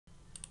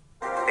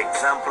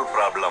Example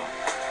problem.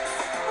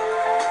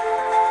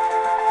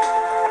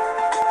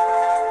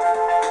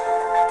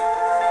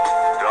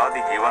 Draw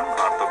the given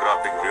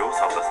orthographic views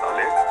of the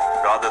solid.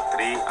 Draw the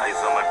three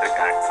isometric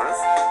axes.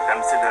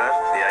 Consider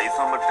the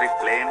isometric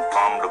plane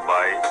formed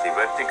by the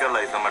vertical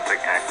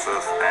isometric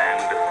axis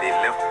and the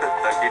left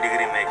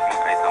 30-degree making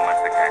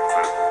isometric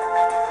axis.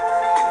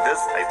 In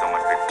this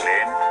isometric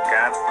plane,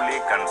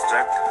 carefully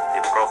construct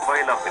the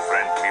profile of the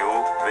front view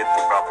with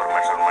proper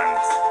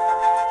measurements.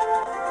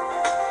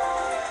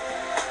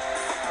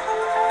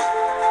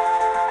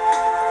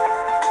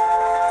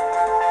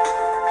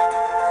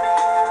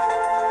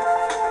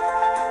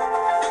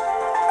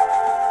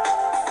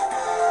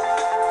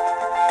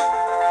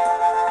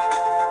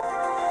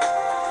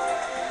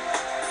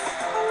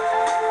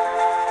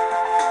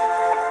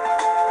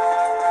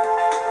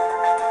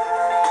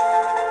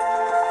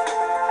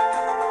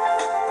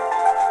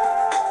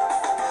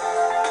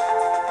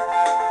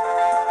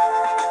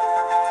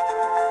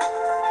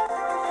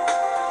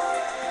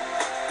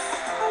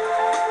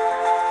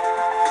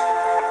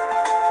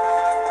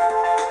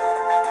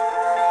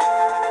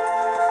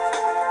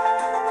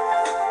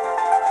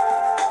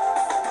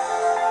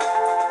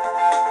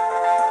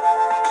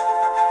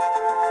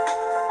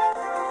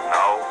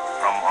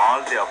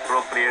 The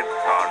appropriate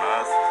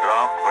corners,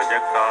 draw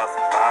projectors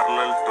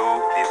parallel to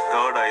the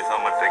third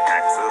isometric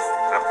axis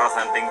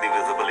representing the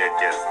visible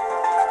edges.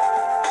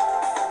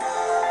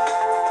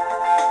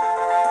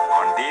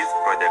 On these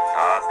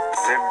projectors,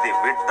 set the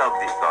width of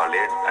the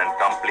solid and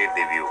complete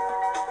the view.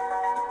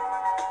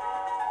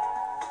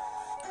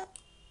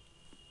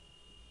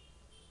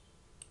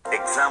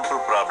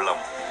 Example problem.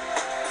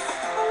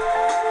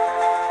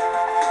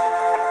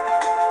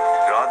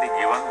 Draw the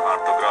given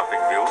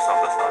orthographic views of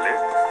the solid.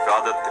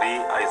 Draw the three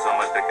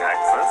isometric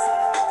axes.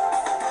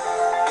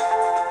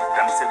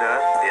 Consider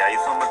the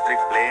isometric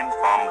plane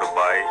formed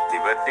by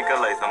the vertical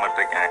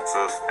isometric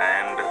axis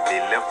and the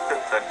left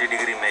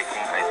 30-degree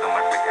making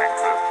isometric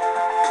axis.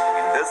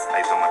 In this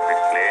isometric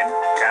plane,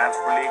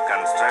 carefully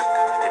construct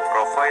the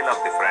profile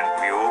of the front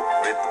view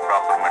with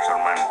proper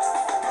measurements.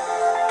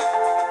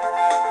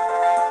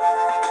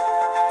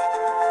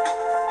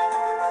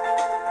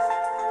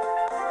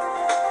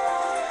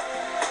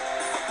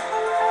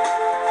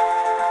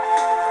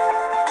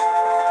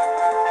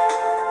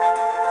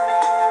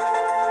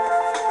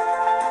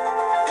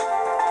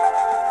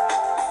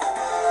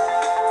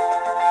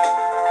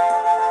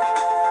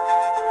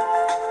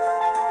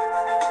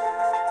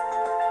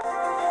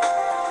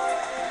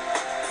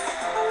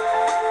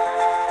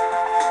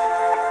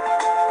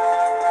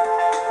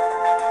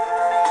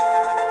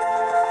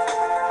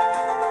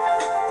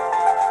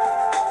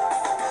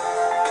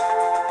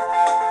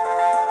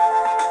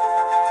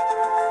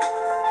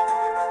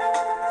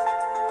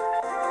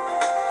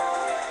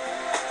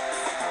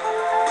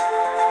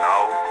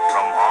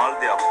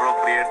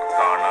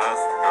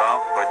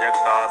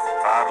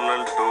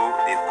 Parallel to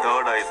the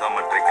third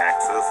isometric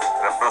axis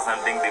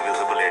representing the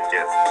visible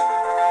edges.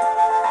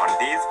 On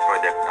these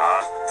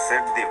projectors,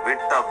 set the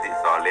width of the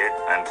solid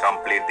and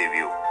complete the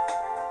view.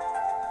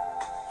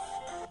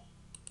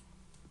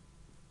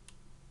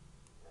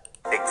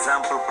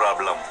 Example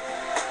problem.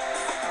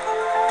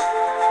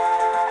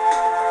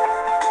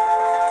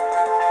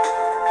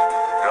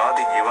 Draw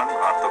the given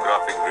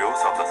orthographic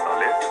views of the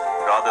solid.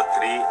 Draw the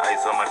three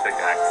isometric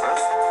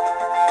axes.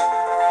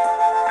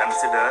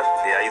 Consider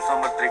the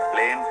isometric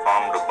plane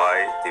formed by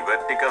the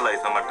vertical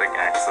isometric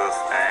axis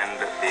and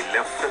the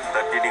left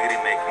 30-degree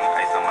making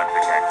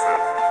isometric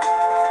axis.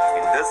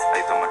 In this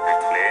isometric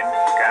plane,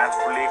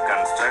 carefully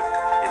construct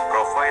the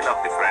profile of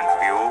the front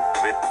view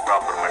with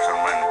proper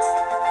measurements.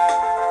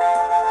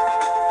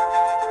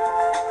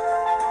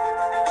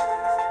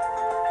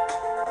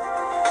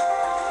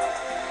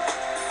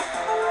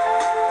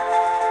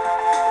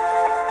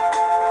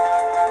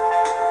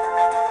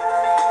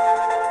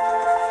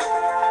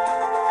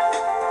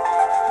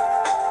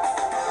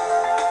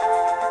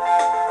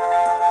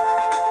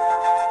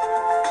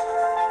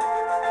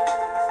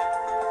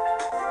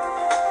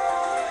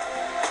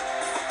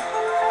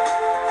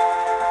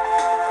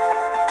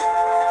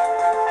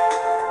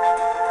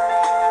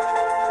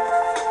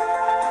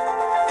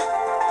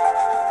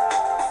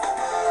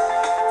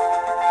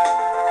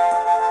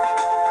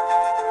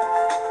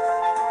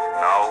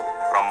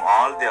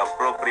 The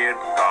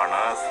appropriate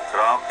corners,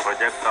 draw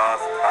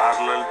projectors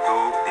parallel to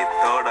the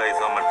third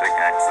isometric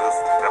axis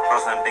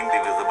representing the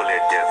visible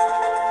edges.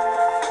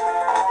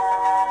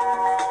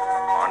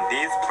 On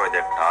these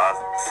projectors,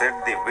 set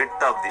the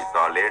width of the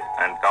solid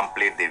and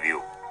complete the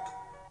view.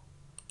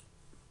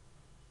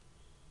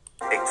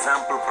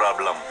 Example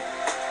problem.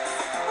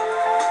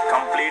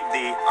 Complete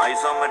the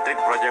isometric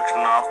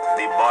projection of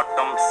the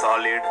bottom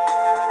solid,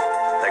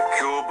 the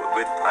cube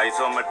with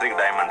isometric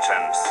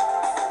dimensions.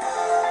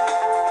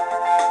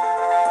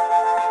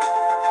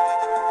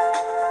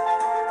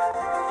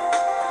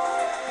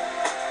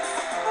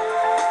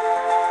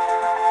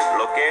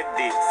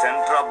 The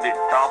center of the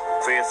top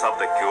face of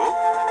the cube.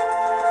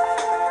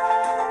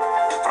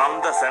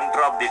 From the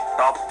center of the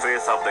top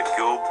face of the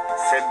cube,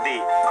 set the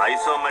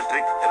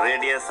isometric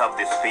radius of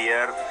the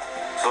sphere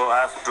so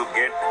as to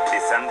get the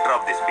center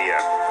of the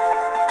sphere.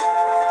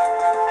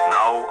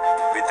 Now,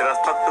 with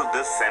respect to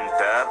this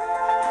center,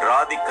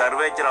 draw the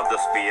curvature of the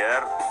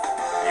sphere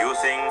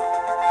using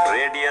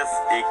radius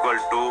equal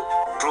to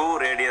true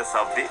radius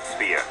of the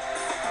sphere.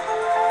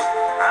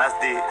 As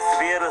the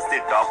sphere is the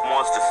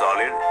topmost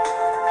solid,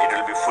 it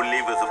will be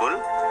fully visible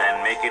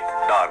and make it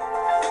dark.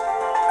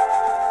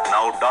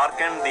 Now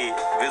darken the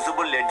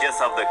visible edges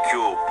of the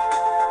cube.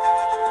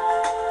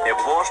 A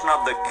portion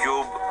of the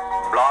cube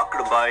blocked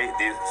by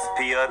the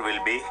sphere will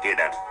be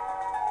hidden.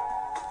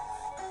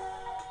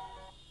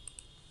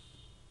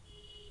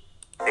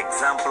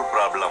 Example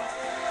problem.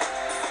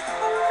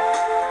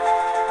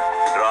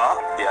 Draw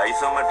the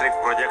isometric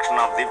projection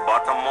of the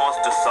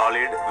bottommost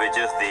solid, which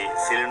is the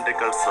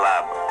cylindrical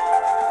slab.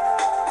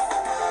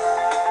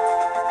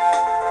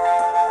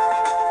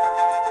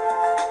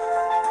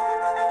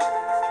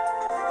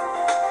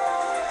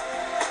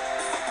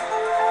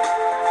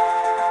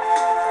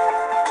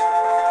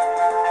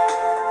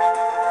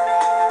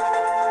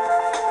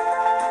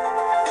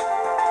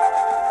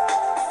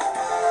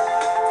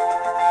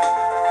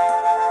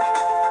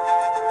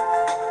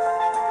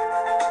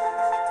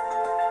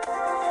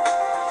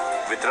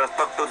 With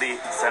respect to the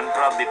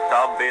center of the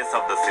top base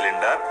of the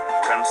cylinder,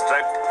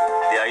 construct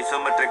the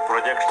isometric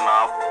projection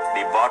of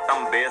the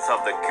bottom base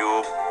of the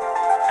cube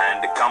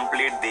and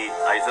complete the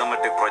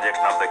isometric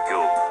projection of the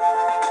cube.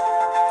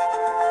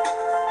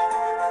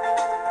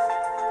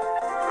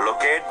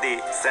 Locate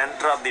the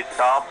center of the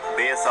top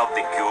base of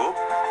the cube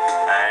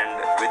and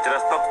with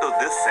respect to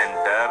this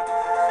center,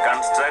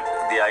 construct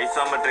the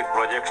isometric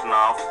projection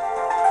of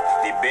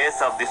the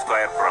base of the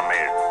square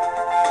pyramid.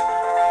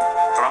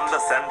 From the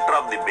center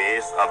of the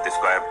base of the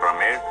square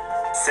pyramid,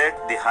 set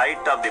the height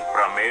of the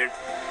pyramid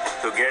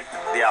to get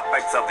the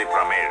apex of the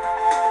pyramid.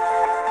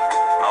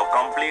 Now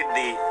complete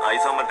the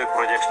isometric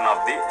projection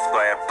of the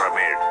square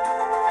pyramid.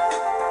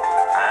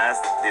 As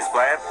the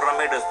square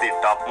pyramid is the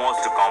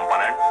topmost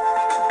component,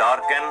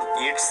 darken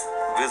its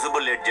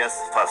visible edges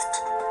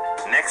first.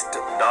 Next,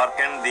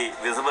 darken the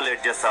visible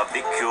edges of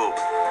the cube.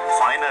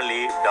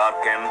 Finally,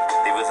 darken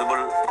the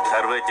visible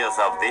curvatures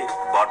of the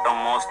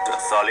bottommost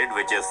solid,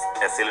 which is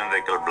a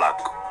cylindrical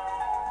block.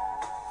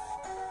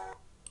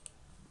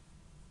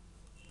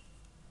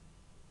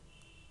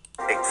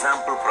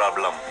 Example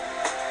problem.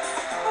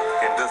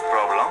 In this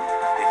problem,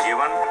 the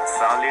given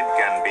solid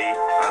can be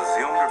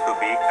assumed to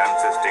be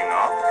consisting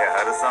of a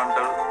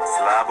horizontal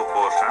slab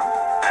portion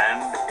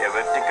and a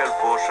vertical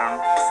portion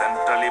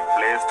centrally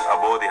placed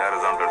above the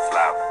horizontal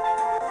slab.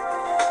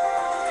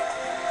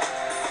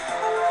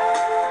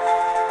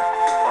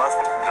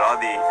 First, draw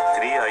the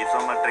three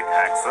isometric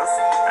axes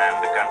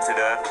and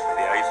consider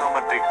the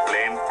isometric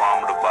plane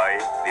formed by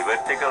the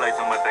vertical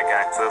isometric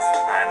axis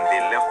and the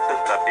left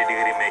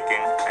 30-degree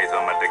making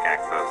isometric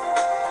axis.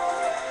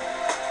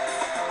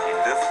 In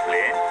this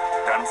plane,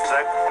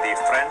 construct the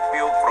front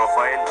view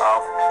profile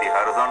of the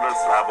horizontal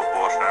slab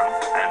portion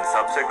and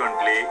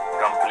subsequently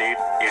complete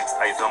its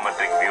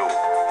isometric view.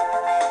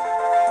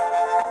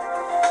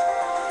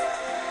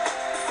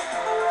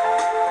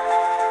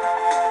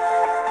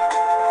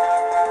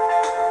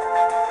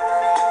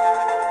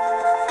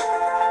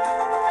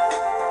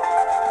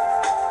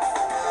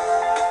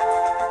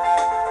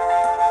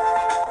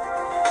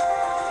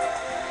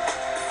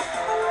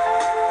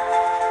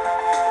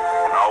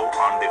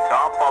 On the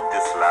top of the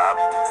slab,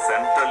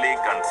 centrally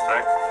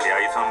construct the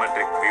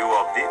isometric view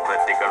of the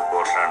vertical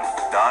portion.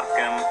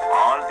 Darken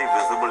all the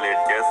visible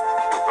edges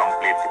to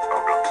complete the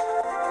problem.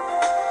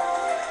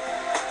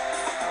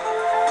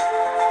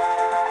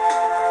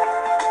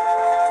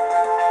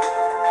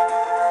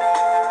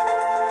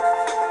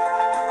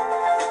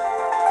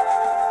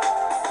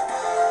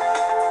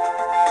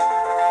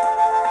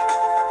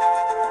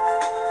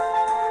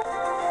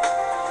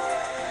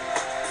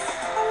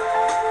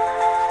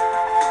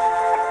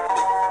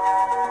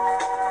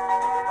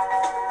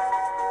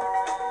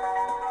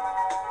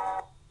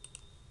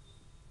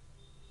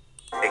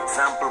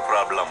 Example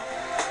problem.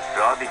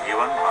 Draw the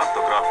given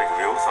orthographic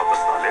views of the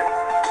solid.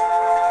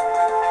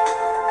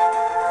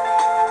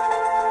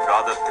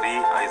 Draw the three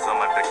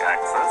isometric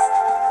axes.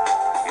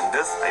 In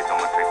this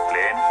isometric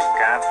plane,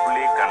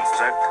 carefully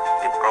construct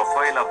the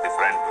profile of the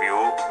front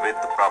view with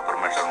proper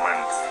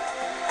measurements.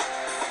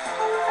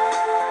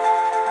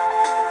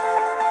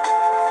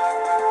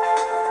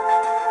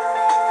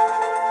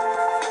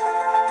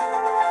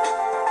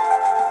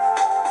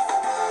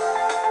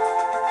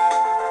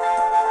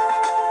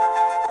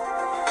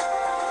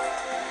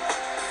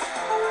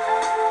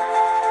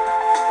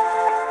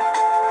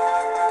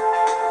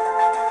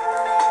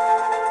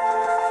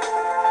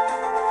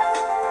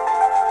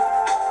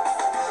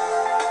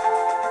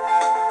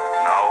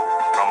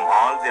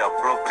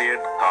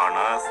 Appropriate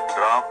corners,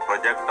 draw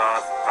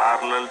projectors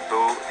parallel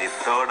to the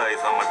third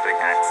isometric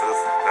axis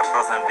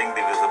representing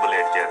the visible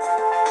edges.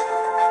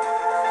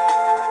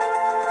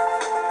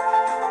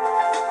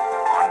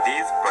 On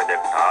these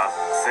projectors,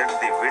 set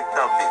the width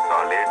of the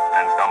solid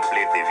and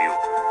complete the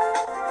view.